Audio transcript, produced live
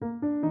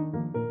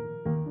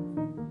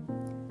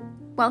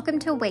Welcome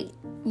to Wait,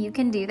 You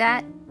Can Do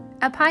That,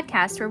 a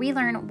podcast where we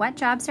learn what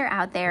jobs are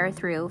out there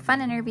through fun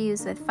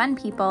interviews with fun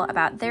people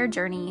about their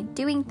journey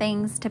doing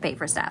things to pay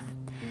for stuff.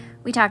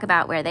 We talk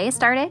about where they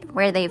started,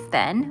 where they've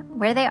been,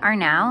 where they are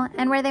now,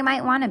 and where they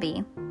might want to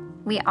be.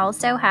 We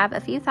also have a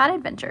few thought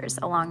adventures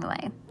along the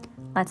way.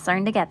 Let's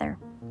learn together.